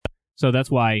So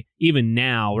that's why even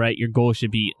now, right, your goal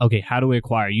should be, okay, how do we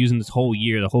acquire, using this whole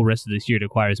year, the whole rest of this year to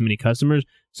acquire as many customers,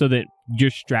 so that your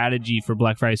strategy for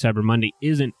Black Friday, Cyber Monday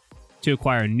isn't to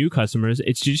acquire new customers.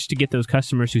 It's just to get those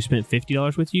customers who spent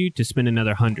 $50 with you to spend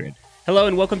another $100. Hello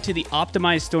and welcome to the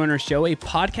Optimized Store Owner Show, a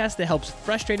podcast that helps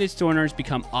frustrated store owners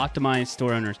become optimized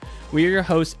store owners. We are your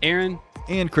hosts, Aaron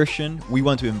and Christian. We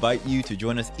want to invite you to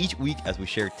join us each week as we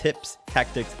share tips,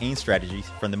 tactics, and strategies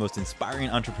from the most inspiring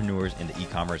entrepreneurs in the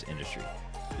e-commerce industry.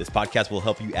 This podcast will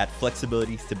help you add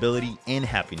flexibility, stability, and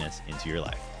happiness into your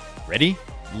life. Ready?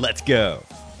 Let's go.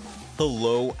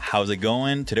 Hello, how's it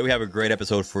going? Today we have a great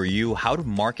episode for you. How to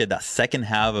market that second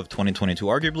half of 2022.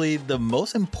 Arguably the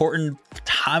most important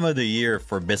time of the year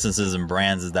for businesses and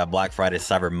brands is that Black Friday,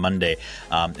 Cyber Monday.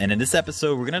 And in this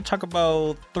episode, we're going to talk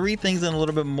about three things and a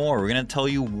little bit more. We're going to tell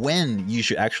you when you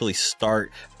should actually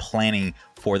start planning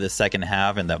for the second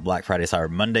half and that Black Friday,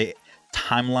 Cyber Monday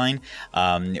timeline,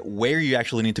 where you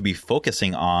actually need to be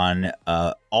focusing on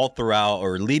all throughout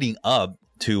or leading up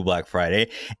to Black Friday,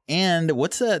 and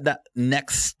what's that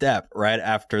next step right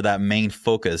after that main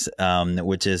focus,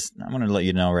 which is, I'm going to let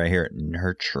you know right here,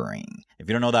 nurturing. If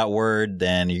you don't know that word,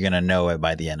 then you're going to know it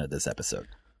by the end of this episode.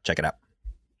 Check it out.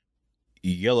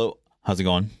 Yellow, how's it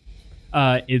going?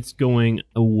 It's going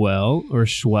well, or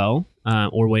swell,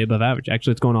 or way above average.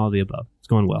 Actually, it's going all of the above. It's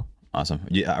going well. Awesome.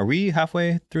 Are we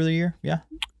halfway through the year? Yeah.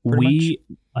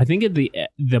 I think at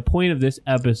the point of this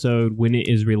episode, when it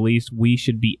is released, we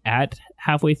should be at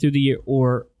halfway through the year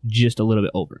or just a little bit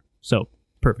over. So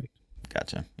perfect.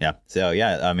 Gotcha. Yeah. So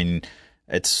yeah, I mean,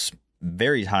 it's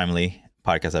very timely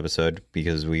podcast episode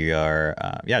because we are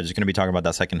just going to be talking about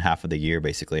that second half of the year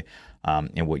basically,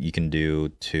 and what you can do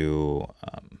to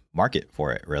market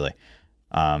for it really.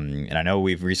 And I know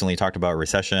we've recently talked about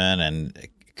recession, and it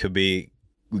could be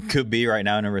right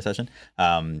now in a recession.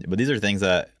 But these are things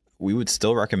that we would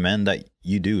still recommend that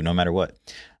you do no matter what.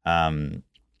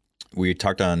 We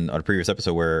talked on a previous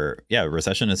episode where,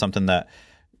 recession is something that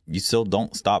you still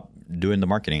don't stop doing the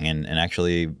marketing and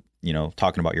actually,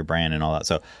 talking about your brand and all that.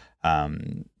 So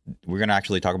we're going to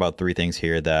actually talk about three things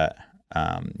here that,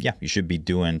 you should be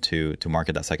doing to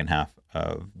market that second half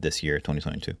of this year,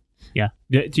 2022. Yeah.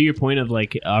 To your point of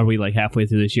are we halfway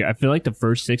through this year? I feel like the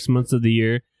first 6 months of the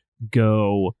year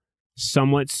go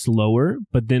somewhat slower,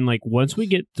 but then once we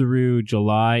get through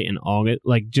July and August,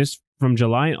 just from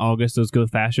July and August, those go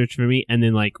faster for me. And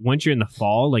then once you're in the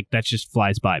fall, that just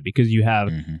flies by because you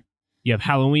have you have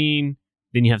Halloween,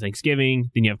 then you have Thanksgiving,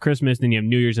 then you have Christmas, then you have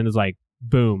New Year's, and it's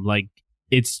boom,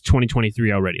 it's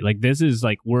 2023 already. This is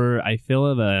I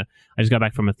just got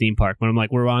back from a theme park, but I'm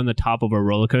we're on the top of a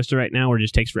roller coaster right now where it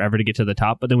just takes forever to get to the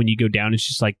top, but then when you go down, it's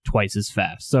just twice as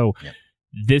fast. So yep.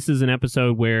 This is an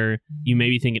episode where you may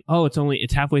be thinking, oh, it's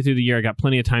halfway through the year. I got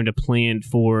plenty of time to plan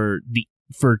for the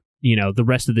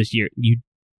rest of this year. You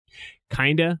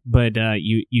kinda, but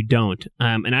you don't.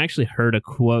 And I actually heard a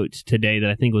quote today that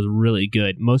I think was really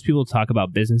good. Most people talk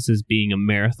about businesses being a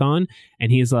marathon, and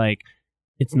he's like,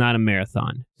 it's not a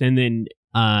marathon. And then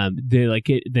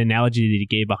the analogy that he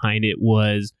gave behind it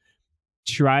was,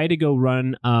 try to go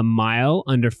run a mile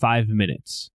under 5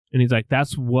 minutes. And he's like,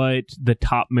 that's what the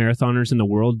top marathoners in the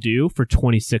world do for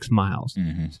 26 miles.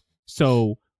 Mm-hmm.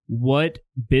 So what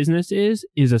business is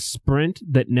a sprint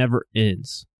that never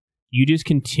ends. You just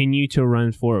continue to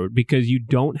run forward because you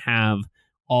don't have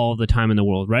all the time in the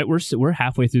world, right? We're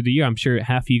halfway through the year. I'm sure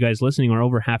half of you guys listening are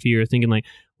over half a year thinking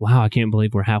wow, I can't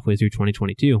believe we're halfway through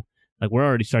 2022. We're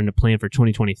already starting to plan for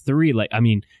 2023.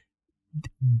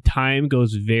 Time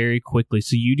goes very quickly,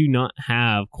 so you do not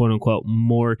have quote unquote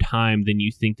more time than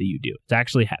you think that you do. It's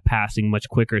actually passing much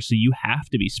quicker, so you have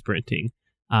to be sprinting.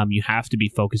 You have to be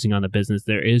focusing on the business.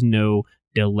 There is no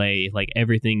delay.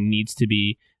 Everything needs to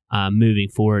be moving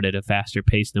forward at a faster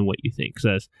pace than what you think.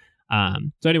 So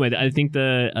anyway, I think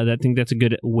that's a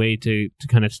good way to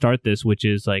kind of start this, which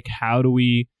is how do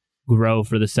we grow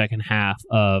for the second half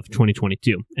of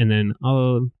 2022, and then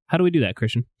how do we do that,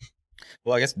 Christian?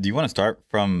 Well, I guess, do you want to start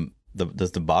from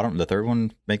does the third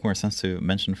one make more sense to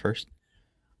mention first?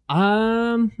 We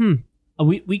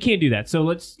can't do that. So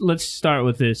let's start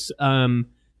with this. Go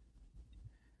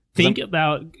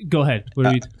ahead.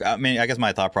 I mean, I guess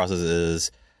my thought process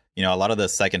is, a lot of the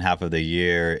second half of the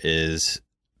year is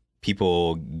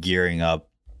people gearing up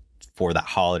for that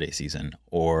holiday season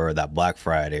or that Black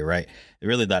Friday, right?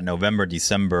 Really that November,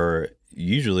 December,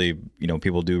 usually,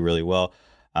 people do really well.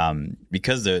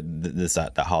 Because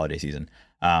that holiday season.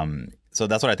 So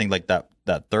that's what I think that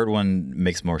third one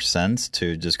makes more sense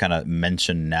to just kind of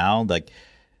mention now.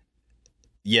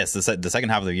 Yes, the second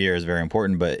half of the year is very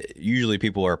important, but usually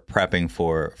people are prepping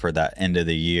for that end of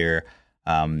the year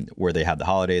where they have the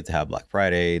holidays, they have Black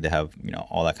Friday, they have,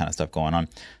 all that kind of stuff going on.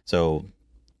 So,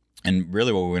 and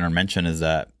really what we want to mention is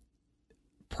that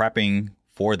prepping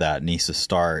for that needs to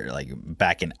start like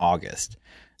back in August.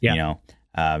 Yeah.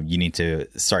 You need to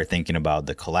start thinking about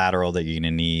the collateral that you're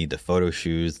going to need, the photo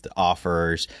shoots, the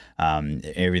offers,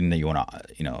 everything that you want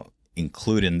to,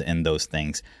 include in those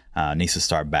things needs to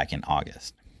start back in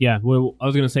August. Yeah. Well, I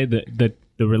was going to say that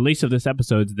the release of this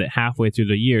episode is that halfway through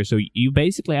the year. So you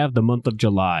basically have the month of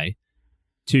July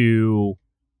to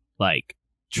like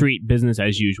treat business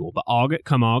as usual. But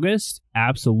come August,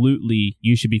 absolutely,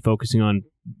 you should be focusing on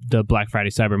the Black Friday,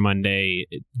 Cyber Monday,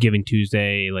 Giving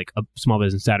Tuesday, like a Small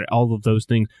Business Saturday, all of those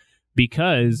things.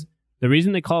 Because the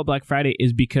reason they call it Black Friday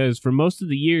is because for most of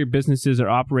the year, businesses are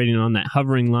operating on that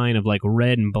hovering line of like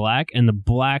red and black. And the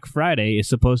Black Friday is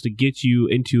supposed to get you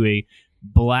into a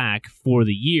black for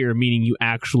the year, meaning you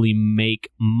actually make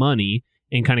money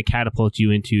and kind of catapult you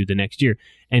into the next year.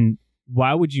 And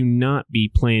why would you not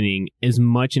be planning as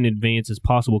much in advance as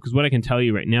possible? Because what I can tell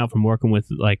you right now from working with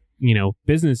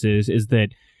businesses is that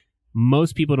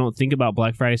most people don't think about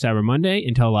Black Friday, Cyber Monday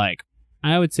until like,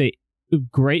 I would say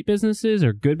great businesses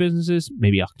or good businesses,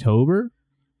 maybe October.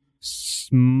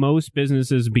 Most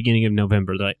businesses beginning of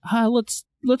November. They're like,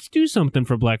 let's do something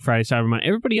for Black Friday, Cyber Monday.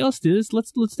 Everybody else did this.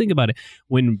 Let's think about it.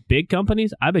 When big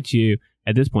companies, I bet you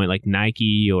at this point, like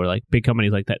Nike or like big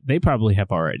companies like that, they probably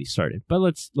have already started. But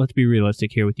let's be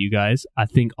realistic here with you guys. I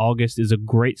think August is a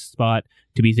great spot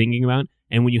to be thinking about.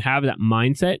 And when you have that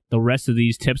mindset, the rest of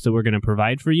these tips that we're going to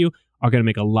provide for you are going to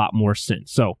make a lot more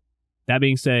sense. So that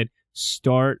being said,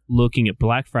 start looking at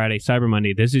Black Friday, Cyber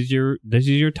Monday. This is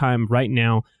your time right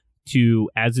now to,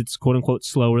 as it's quote unquote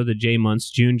slower, the J months,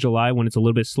 June, July, when it's a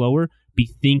little bit slower, be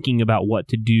thinking about what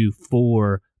to do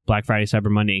for Black Friday,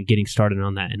 Cyber Monday, and getting started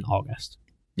on that in August.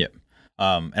 Yep.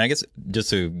 And I guess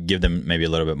just to give them maybe a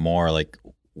little bit more, like,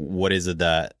 what is it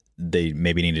that they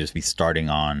maybe need to just be starting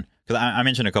on? Because I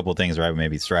mentioned a couple of things, right?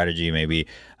 Maybe strategy, maybe,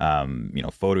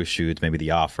 photo shoots, maybe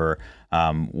the offer.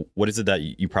 What is it that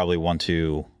you probably want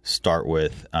to start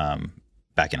with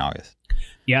back in August?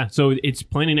 Yeah, so it's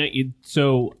planning out.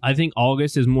 So I think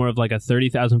August is more of like a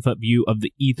 30,000 foot view of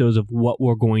the ethos of what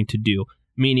we're going to do.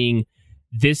 Meaning,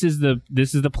 this is the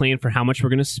plan for how much we're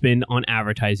going to spend on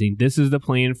advertising. This is the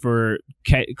plan for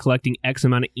collecting X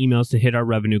amount of emails to hit our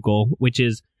revenue goal, which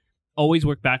is always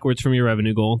work backwards from your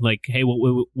revenue goal. Like, hey,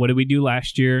 what did we do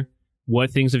last year?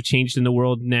 What things have changed in the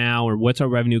world now? Or what's our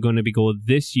revenue going to be goal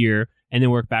this year? And then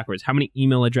work backwards. How many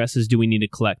email addresses do we need to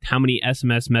collect? How many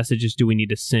SMS messages do we need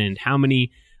to send? How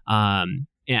many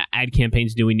ad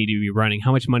campaigns do we need to be running?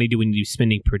 How much money do we need to be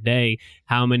spending per day?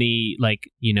 How many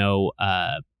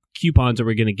coupons are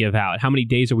we going to give out? How many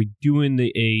days are we doing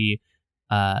the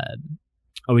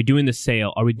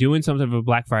sale? Are we doing something for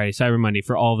Black Friday, Cyber Monday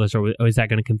for all of us, or is that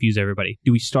going to confuse everybody?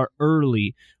 Do we start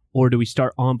early, or do we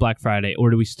start on Black Friday, or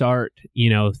do we start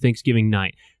Thanksgiving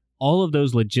night? All of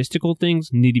those logistical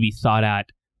things need to be thought out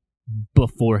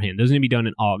beforehand. Those need to be done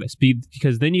in August,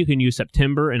 because then you can use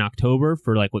September and October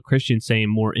for like what Christian's saying,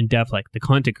 more in depth, like the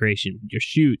content creation, your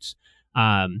shoots.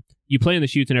 You plan the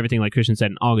shoots and everything like Christian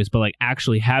said in August, but like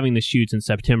actually having the shoots in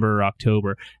September or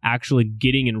October, actually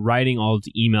getting and writing all of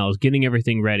the emails, getting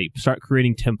everything ready, start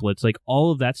creating templates, like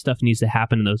all of that stuff needs to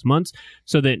happen in those months,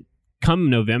 so that come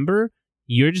November,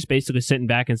 you're just basically sitting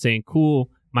back and saying,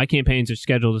 cool, my campaigns are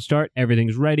scheduled to start.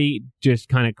 Everything's ready. Just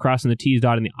kind of crossing the T's,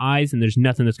 dotting the I's, and there's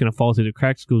nothing that's going to fall through the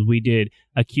cracks because we did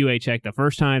a QA check the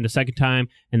first time, the second time,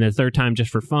 and the third time just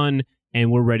for fun,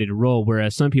 and we're ready to roll.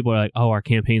 Whereas some people are like, oh, our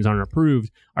campaigns aren't approved.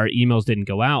 Our emails didn't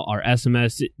go out. Our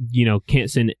SMS,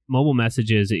 can't send mobile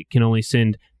messages. It can only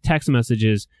send text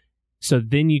messages. So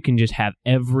then you can just have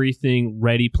everything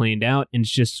ready, planned out, and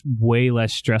it's just way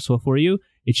less stressful for you.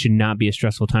 It should not be a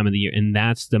stressful time of the year. And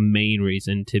that's the main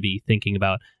reason to be thinking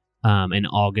about an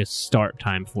August start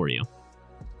time for you.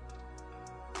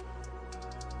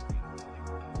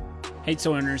 Hey,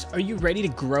 store owners, are you ready to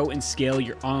grow and scale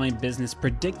your online business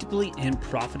predictably and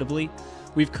profitably?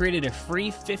 We've created a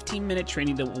free 15-minute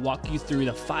training that will walk you through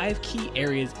the 5 key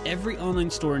areas every online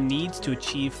store needs to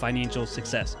achieve financial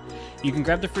success. You can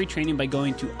grab the free training by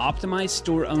going to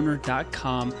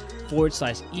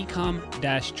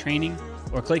optimizestoreowner.com/ecom-training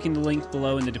or clicking the link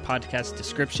below in the podcast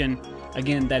description.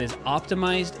 Again, that is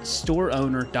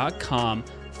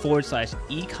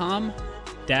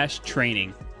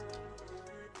optimizestoreowner.com/ecom-training.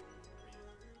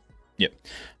 Yep.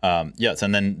 Yes.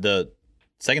 And then the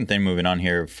second thing moving on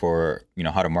here for,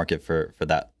 how to market for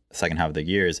that second half of the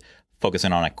year is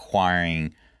focusing on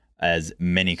acquiring as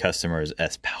many customers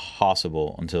as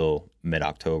possible until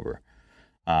mid-October.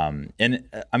 And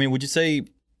I mean, would you say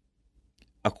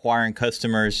acquiring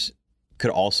customers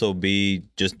could also be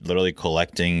just literally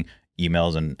collecting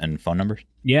emails and phone numbers?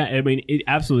 Yeah, I mean, it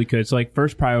absolutely could. So like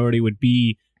first priority would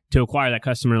be to acquire that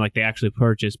customer like they actually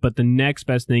purchased. But the next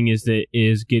best thing is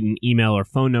get an email or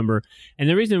phone number. And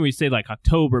the reason we say like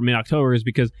mid-October is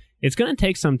because it's going to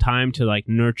take some time to like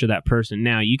nurture that person.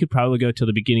 Now, you could probably go till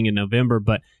the beginning of November,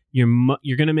 but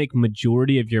you're going to make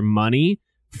majority of your money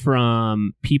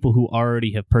from people who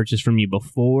already have purchased from you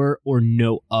before or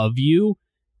know of you.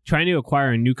 Trying to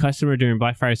acquire a new customer during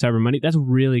Black Friday, Cyber Monday, that's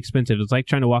really expensive. It's like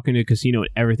trying to walk into a casino and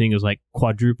everything is like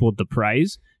quadrupled the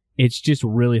price. It's just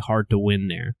really hard to win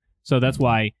there. So that's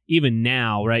why even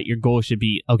now, right, your goal should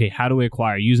be, okay, how do we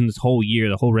acquire, using this whole year,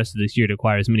 the whole rest of this year to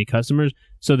acquire as many customers,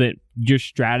 so that your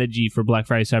strategy for Black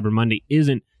Friday, Cyber Monday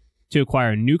isn't to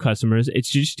acquire new customers.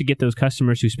 It's just to get those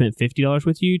customers who spent $50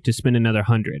 with you to spend another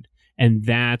 $100. And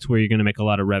that's where you're going to make a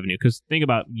lot of revenue. Because think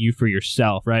about you for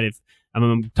yourself, right? If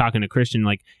I'm talking to Christian,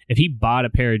 like if he bought a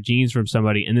pair of jeans from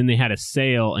somebody and then they had a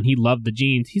sale and he loved the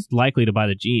jeans, he's likely to buy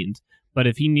the jeans. But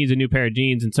if he needs a new pair of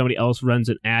jeans and somebody else runs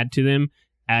an ad to him,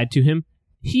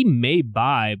 he may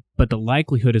buy, but the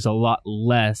likelihood is a lot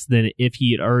less than if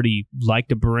he had already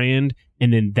liked a brand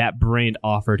and then that brand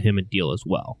offered him a deal as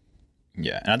well.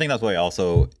 Yeah, and I think that's why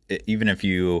also, even if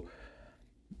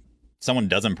someone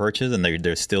doesn't purchase and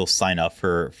they still sign up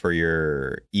for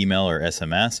your email or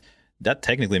SMS, that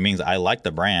technically means I like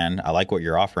the brand, I like what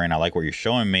you're offering, I like what you're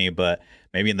showing me, but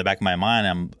maybe in the back of my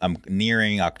mind, I'm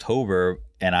nearing October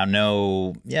and I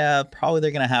know, yeah, probably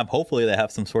they're going to hopefully they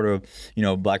have some sort of,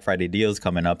 Black Friday deals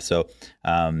coming up. So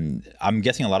I'm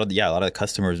guessing a lot of the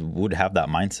customers would have that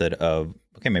mindset of,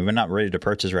 okay, maybe I'm not ready to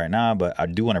purchase right now, but I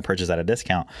do want to purchase at a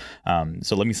discount.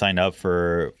 So let me sign up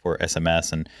for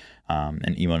SMS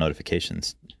and email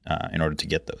notifications in order to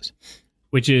get those.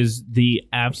 Which is the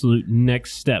absolute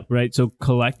next step, right? So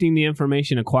collecting the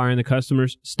information, acquiring the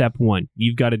customers, step one.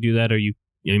 You've got to do that or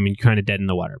you're kind of dead in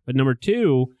the water. But number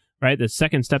two, right, the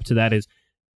second step to that is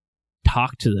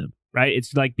talk to them, right?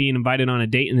 It's like being invited on a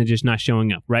date and then just not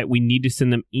showing up, right? We need to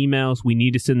send them emails. We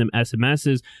need to send them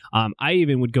SMSs. I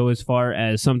even would go as far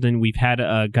as something we've had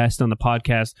a guest on the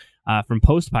podcast from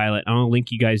Postpilot. I'll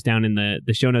link you guys down in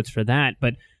the show notes for that.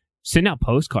 But send out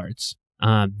postcards.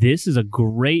 This is a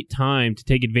great time to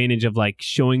take advantage of like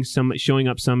showing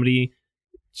up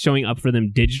for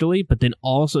them digitally, but then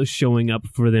also showing up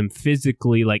for them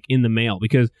physically, like in the mail.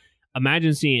 Because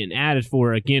imagine seeing an ad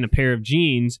for, again, a pair of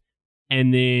jeans,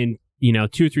 and then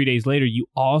 2 or 3 days later you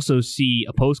also see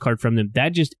a postcard from them.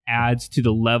 That just adds to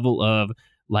the level of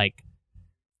like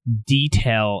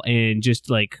detail and just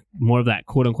like more of that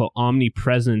quote unquote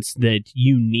omnipresence that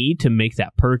you need to make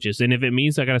that purchase. And if it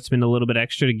means I got to spend a little bit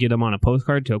extra to get them on a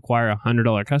postcard to acquire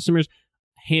 $100 customers,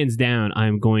 hands down,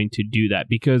 I'm going to do that.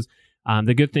 Because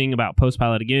the good thing about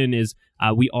Postpilot, again, is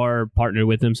we are partnered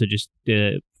with them. So just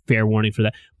fair warning for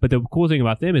that. But the cool thing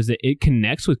about them is that it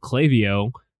connects with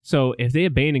Klaviyo. So if they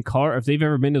abandon cart, or if they've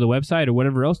ever been to the website or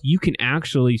whatever else, you can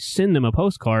actually send them a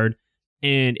postcard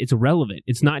and it's relevant.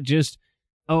 It's not just,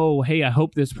 oh, hey, I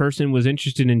hope this person was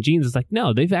interested in jeans. It's like,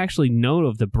 no, they've actually known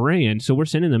of the brand, so we're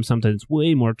sending them something that's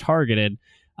way more targeted.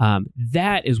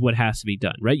 That is what has to be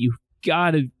done, right? You've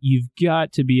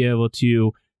got to be able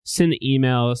to send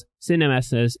emails, send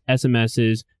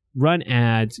SMSs, run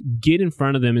ads, get in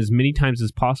front of them as many times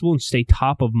as possible and stay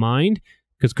top of mind.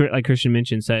 Because like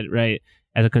Christian said, right,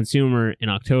 as a consumer in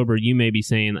October, you may be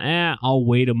saying, I'll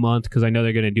wait a month because I know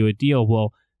they're going to do a deal.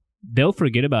 Well, they'll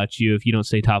forget about you if you don't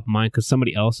stay top of mind because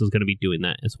somebody else is going to be doing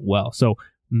that as well. So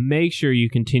make sure you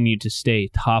continue to stay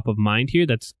top of mind here.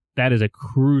 That is a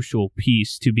crucial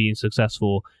piece to being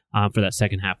successful for that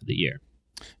second half of the year.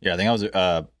 Yeah, I think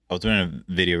I was doing a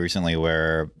video recently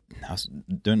where I was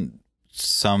doing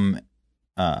some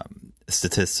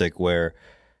statistic where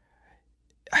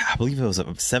I believe it was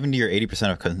 70 or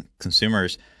 80% of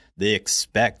consumers, they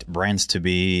expect brands to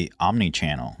be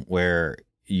omni-channel, where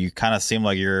you kind of seem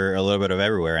like you're a little bit of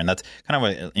everywhere. And that's kind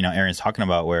of what, Aaron's talking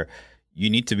about, where you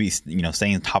need to be,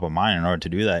 staying top of mind in order to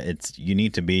do that. You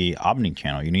need to be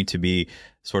omni-channel. You need to be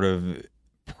sort of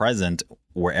present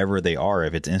wherever they are.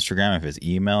 If it's Instagram, if it's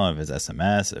email, if it's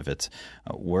SMS, if it's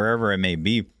wherever it may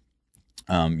be,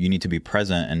 you need to be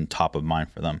present and top of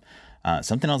mind for them.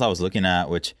 Something else I was looking at,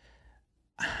 which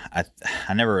I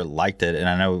never liked it, and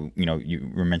I know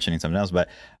you were mentioning something else, but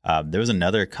there was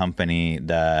another company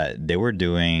that they were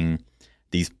doing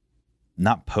these,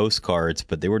 not postcards,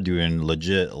 but they were doing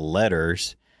legit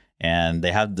letters, and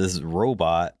they had this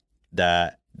robot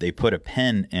that they put a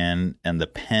pen in, and the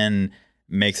pen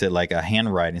makes it like a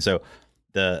handwriting. So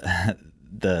the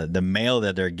the mail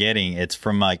that they're getting, it's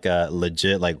from like a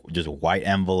legit, like just white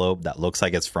envelope that looks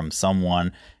like it's from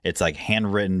someone. It's like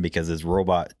handwritten because this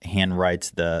robot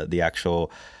handwrites the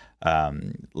actual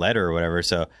letter or whatever.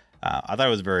 So I thought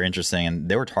it was very interesting, and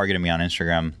they were targeting me on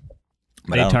Instagram.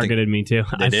 But they targeted me too.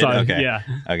 They did? saw it. Okay. Yeah.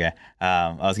 Okay.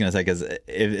 I was gonna say because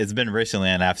it's been recently,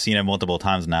 and I've seen it multiple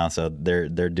times now. So they're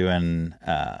doing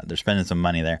they're spending some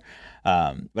money there.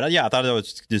 But yeah, I thought it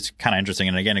was just kind of interesting.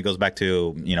 And again, it goes back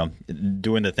to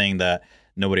doing the thing that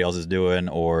nobody else is doing,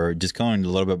 or just going a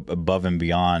little bit above and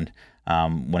beyond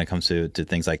when it comes to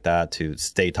things like that to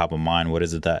stay top of mind. What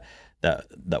is it that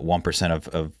 1%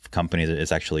 of companies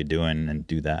is actually doing and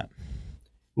do that?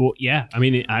 Well, yeah. I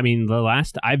mean,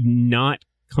 I've not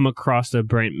come across a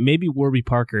brand, maybe Warby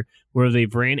Parker, where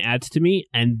they've ran ads to me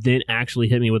and then actually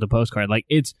hit me with a postcard. Like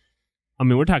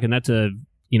we're talking, that's a,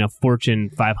 Fortune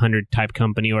 500 type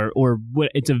company or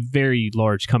what, it's a very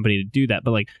large company to do that.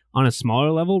 But like on a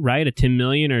smaller level, right? A $10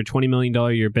 million or $20 million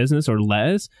a year business or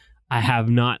less, I have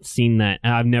not seen that.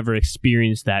 I've never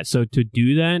experienced that. So to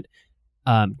do that,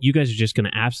 you guys are just going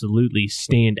to absolutely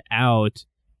stand out.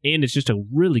 And it's just a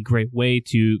really great way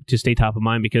to stay top of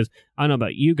mind, because I don't know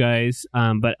about you guys,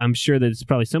 but I'm sure that it's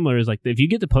probably similar. Is like if you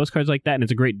get the postcards like that and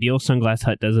it's a great deal, Sunglass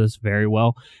Hut does this very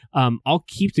well. I'll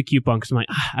keep the coupon because I'm like,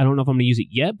 I don't know if I'm going to use it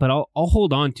yet, but I'll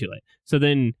hold on to it. So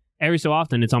then every so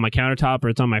often it's on my countertop or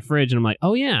it's on my fridge and I'm like,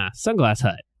 oh yeah, Sunglass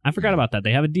Hut. I forgot about that.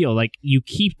 They have a deal. Like you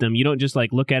keep them. You don't just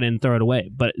like look at it and throw it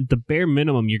away. But the bare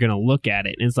minimum, you're going to look at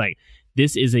it and it's like,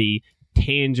 this is a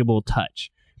tangible touch.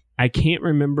 I can't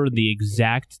remember the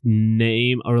exact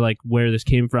name or like where this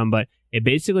came from, but it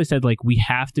basically said like we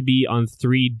have to be on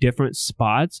 3 different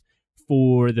spots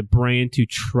for the brand to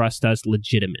trust us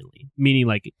legitimately, meaning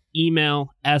like email,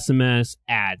 SMS,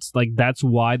 ads. Like that's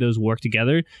why those work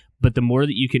together. But the more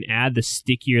that you can add, the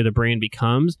stickier the brand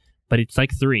becomes. But it's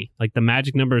like 3. Like the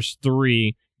magic number is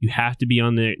 3. You have to be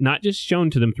on there, not just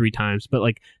shown to them 3 times, but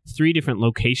like 3 different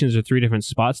locations or 3 different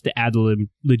spots to add the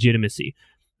legitimacy.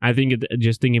 I think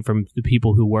just thinking from the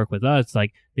people who work with us,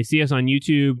 like they see us on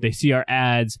YouTube, they see our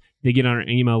ads, they get on our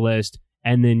email list,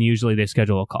 and then usually they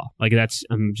schedule a call. Like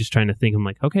I'm just trying to think. I'm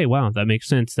like, okay, wow, that makes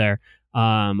sense there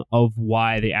of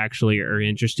why they actually are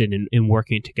interested in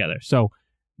working together. So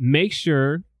make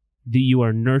sure that you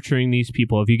are nurturing these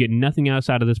people. If you get nothing else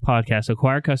out of this podcast,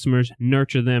 acquire customers,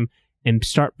 nurture them, and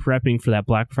start prepping for that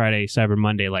Black Friday, Cyber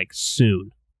Monday, like soon.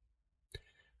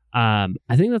 I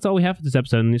think that's all we have for this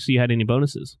episode. Unless you had any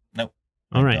bonuses. Nope.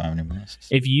 All right. Don't have any bonuses.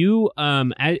 If you,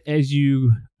 as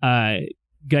you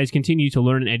guys continue to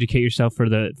learn and educate yourself for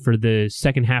the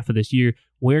second half of this year,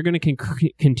 we're going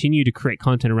to continue to create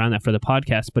content around that for the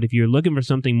podcast. But if you're looking for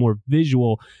something more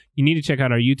visual, you need to check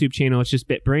out our YouTube channel. It's just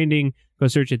Bit Branding. Go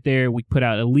search it there. We put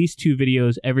out at least 2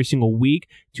 videos every single week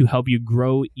to help you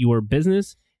grow your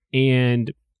business.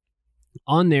 And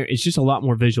on there, it's just a lot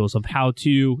more visuals of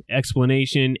how-to,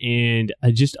 explanation, and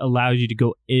it just allows you to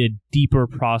go in a deeper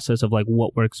process of like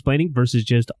what we're explaining versus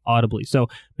just audibly. So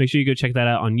make sure you go check that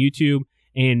out on YouTube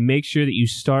and make sure that you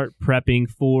start prepping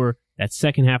for that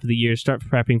second half of the year. Start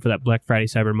prepping for that Black Friday,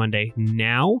 Cyber Monday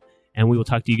now, and we will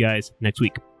talk to you guys next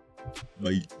week.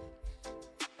 Bye.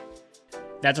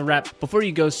 That's a wrap. Before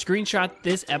you go, screenshot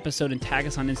this episode and tag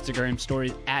us on Instagram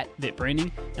stories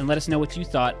 @BitBranding and let us know what you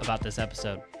thought about this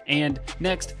episode. And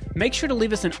next, make sure to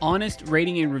leave us an honest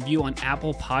rating and review on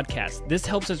Apple Podcasts. This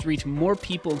helps us reach more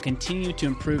people and continue to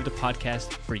improve the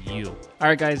podcast for you. All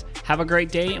right, guys, have a great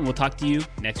day, and we'll talk to you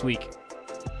next week.